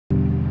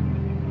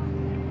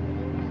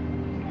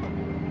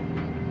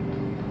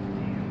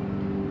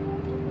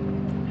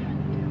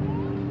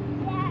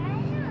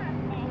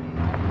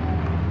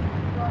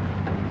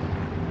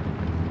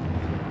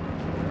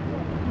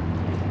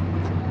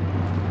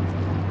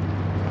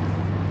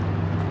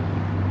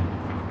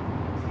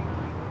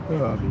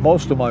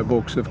Most of my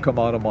books have come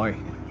out of my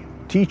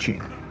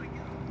teaching,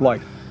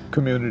 like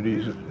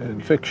Communities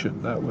in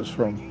Fiction. That was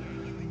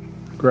from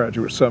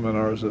graduate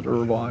seminars at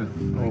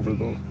Irvine over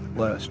the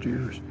last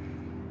years.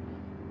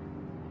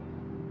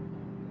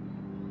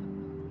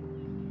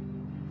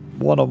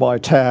 One of my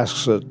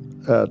tasks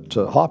at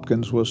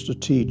Hopkins was to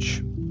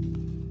teach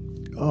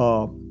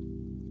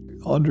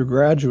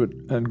undergraduate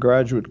and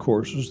graduate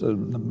courses.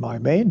 And my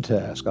main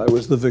task, I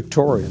was the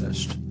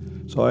Victorianist,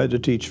 so I had to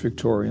teach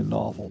Victorian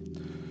novel.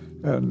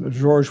 And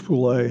Georges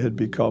Poulet had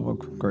become a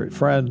great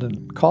friend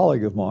and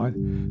colleague of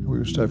mine. We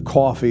used to have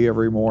coffee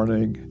every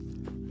morning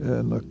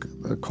in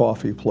a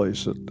coffee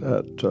place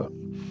at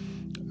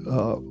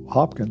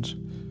Hopkins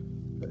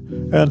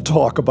and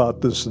talk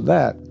about this and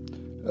that.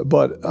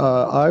 But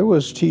I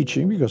was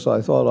teaching because I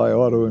thought I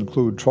ought to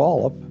include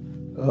Trollope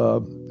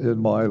in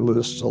my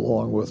lists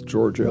along with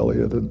George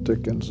Eliot and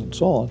Dickens and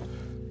so on.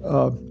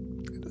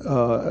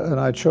 And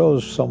I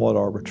chose somewhat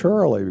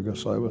arbitrarily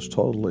because I was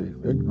totally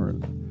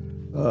ignorant,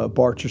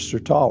 Barchester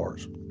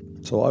Towers.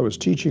 So I was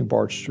teaching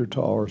Barchester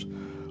Towers,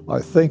 I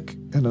think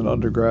in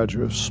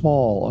an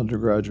small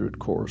undergraduate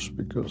course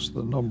because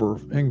the number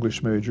of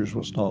English majors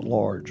was not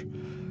large.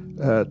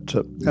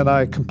 And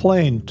I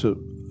complained to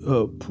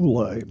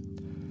Poulet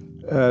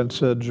and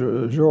said,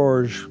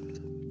 George,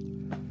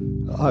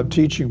 I'm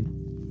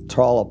teaching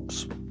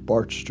Trollope's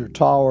Barchester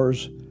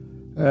Towers,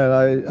 and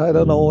I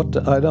don't know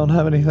I don't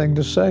have anything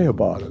to say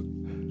about it.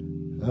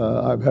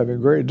 I'm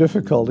having great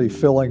difficulty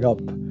filling up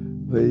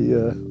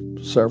the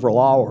several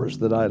hours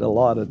that I'd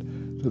allotted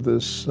to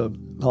this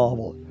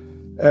novel.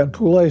 And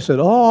Poulet said,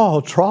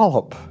 oh,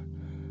 Trollope.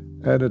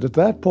 And it at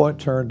that point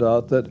turned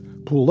out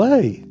that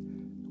Poulet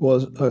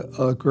was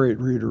a great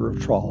reader of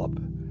Trollope,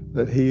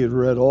 that he had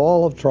read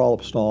all of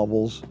Trollope's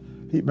novels.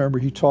 Remember,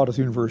 he taught at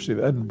the University of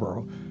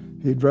Edinburgh.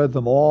 He'd read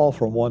them all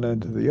from one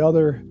end to the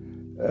other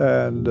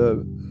and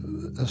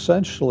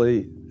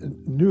essentially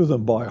knew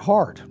them by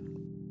heart.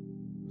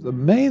 The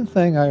main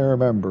thing I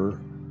remember,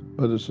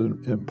 but it's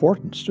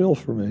important still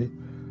for me,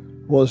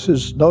 was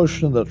his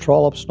notion that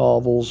Trollope's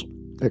novels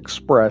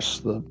express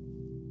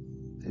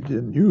he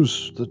didn't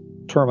use the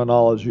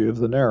terminology of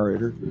the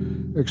narrator,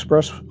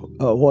 express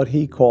what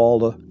he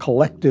called a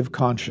collective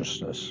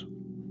consciousness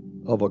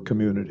of a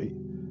community.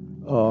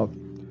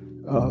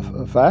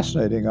 A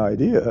fascinating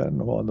idea,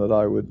 and one that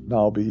I would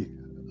now be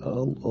a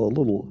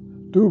little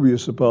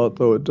dubious about,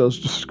 though it does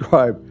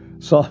describe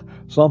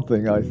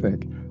something, I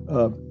think,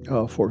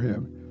 for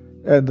him.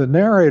 And the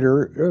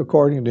narrator,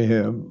 according to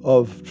him,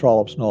 of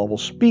Trollope's novel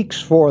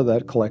speaks for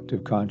that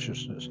collective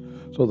consciousness.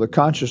 So the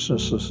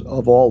consciousnesses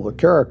of all the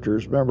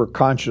characters, remember,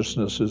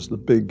 consciousness is the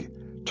big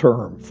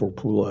term for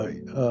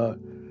Poulet.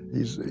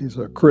 He's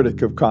a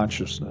critic of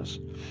consciousness.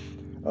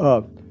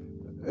 All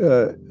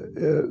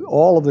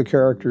of the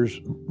characters'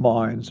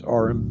 minds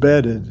are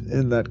embedded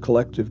in that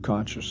collective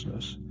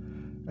consciousness.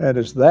 And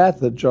it's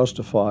that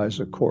justifies,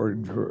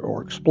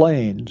 or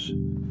explains,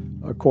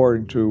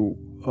 according to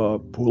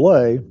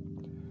Poulet,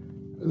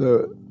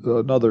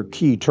 another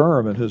key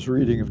term in his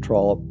reading of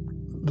Trollope,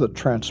 the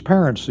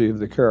transparency of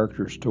the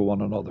characters to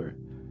one another,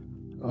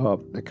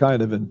 a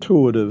kind of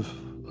intuitive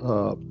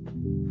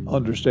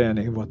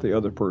understanding of what the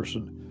other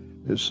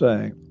person is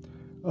saying.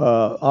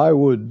 I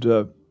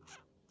would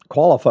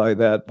qualify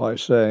that by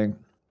saying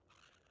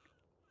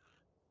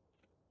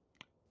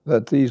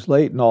that these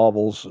late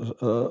novels,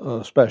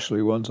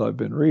 especially ones I've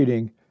been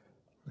reading,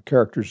 the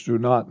characters do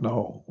not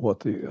know what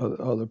the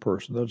other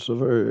person.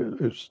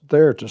 It's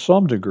there to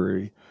some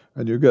degree,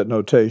 and you get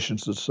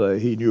notations that say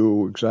he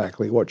knew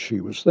exactly what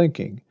she was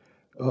thinking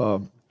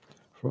from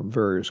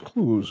various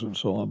clues and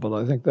so on. But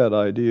I think that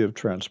idea of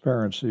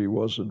transparency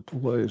was, in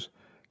Poulet's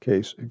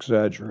case,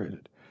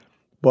 exaggerated.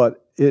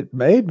 But it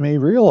made me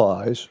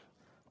realize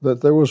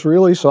that there was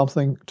really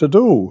something to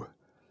do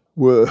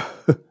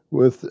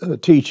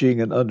with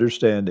teaching and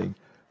understanding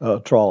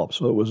Trollope.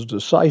 So it was a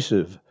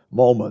decisive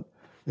moment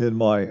in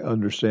my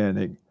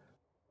understanding,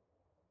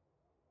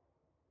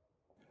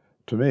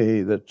 to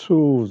me, that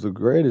two of the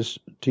greatest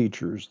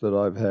teachers that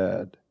I've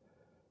had,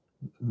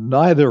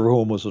 neither of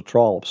whom was a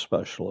Trollope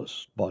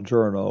specialist,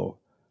 Bongiorno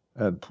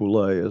and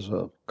Poulet as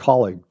a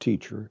colleague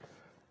teacher,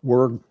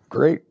 were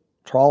great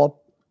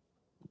Trollope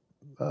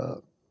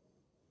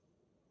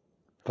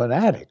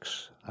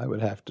fanatics, I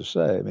would have to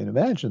say. I mean,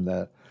 imagine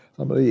that.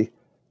 Somebody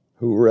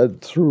who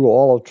read through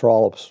all of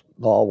Trollope's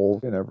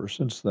novels, and ever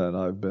since then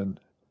I've been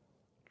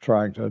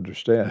trying to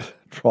understand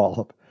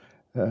Trollope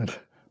and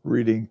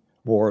reading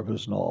more of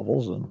his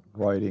novels and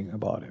writing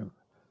about him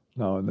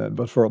now and then.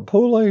 But for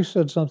Poulet, he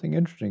said something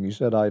interesting. He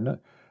said,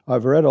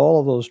 I've read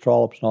all of those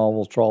Trollope's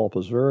novels. Trollope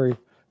is very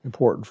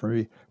important for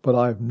me, but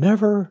I've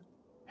never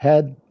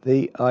had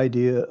the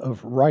idea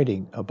of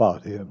writing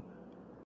about him.